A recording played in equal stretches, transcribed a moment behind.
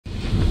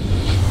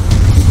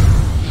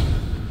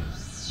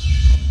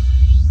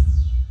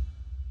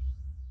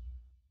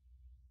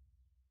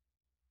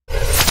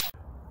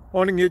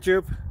Morning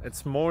YouTube,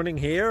 it's morning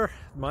here.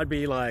 It might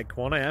be like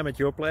 1 a.m. at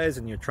your place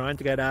and you're trying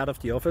to get out of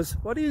the office.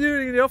 What are you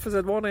doing in the office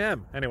at 1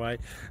 a.m.? Anyway,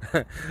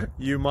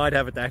 you might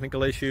have a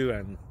technical issue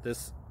and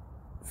this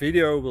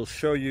video will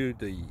show you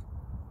the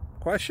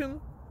question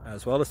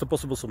as well as the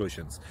possible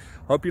solutions.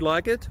 Hope you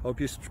like it,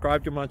 hope you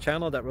subscribe to my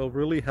channel. That will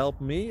really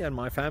help me and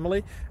my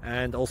family,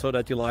 and also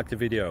that you like the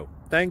video.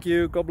 Thank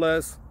you, God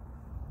bless.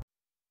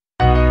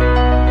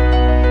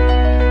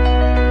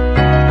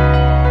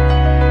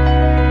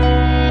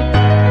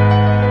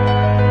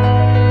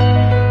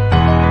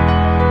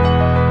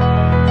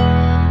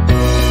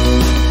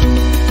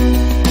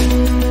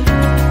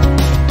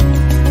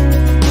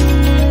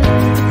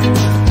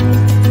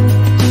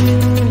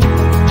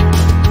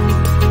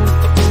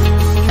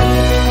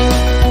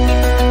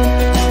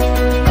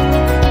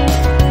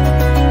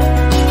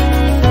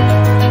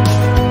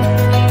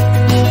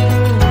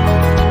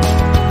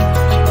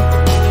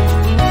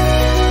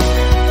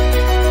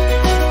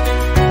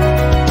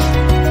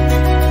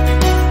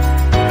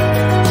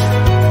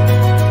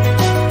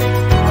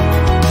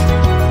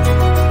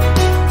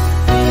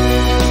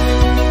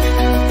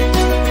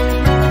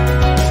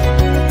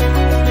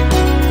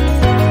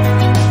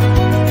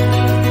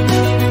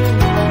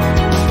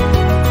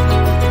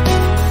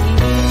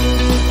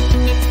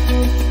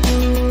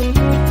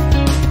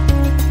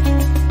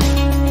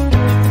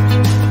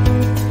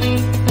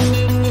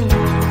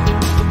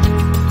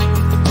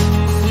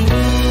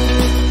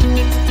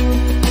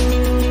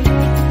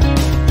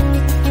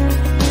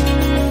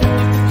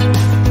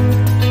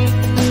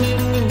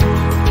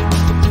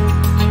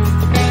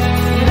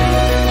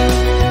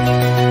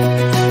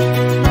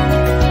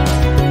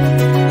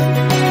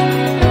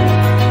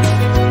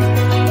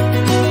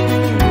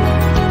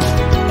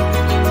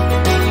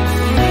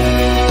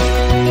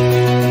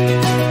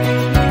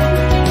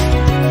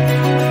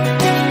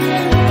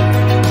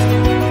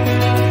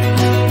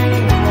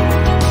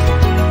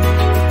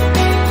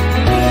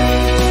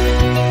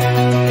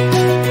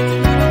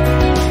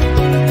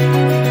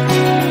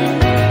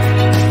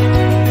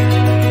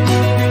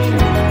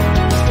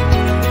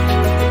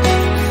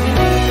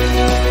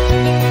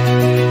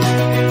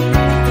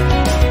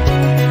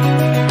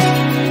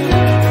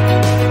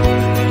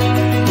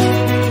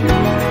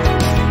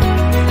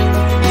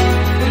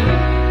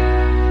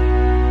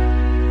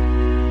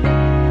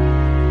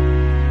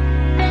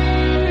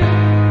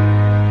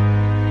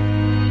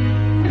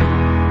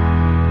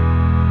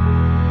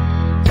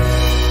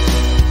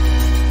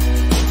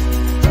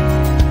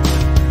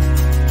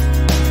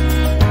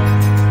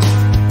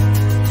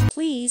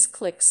 Please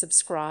click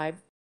subscribe.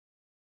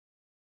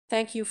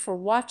 Thank you for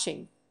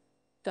watching.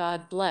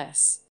 God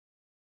bless.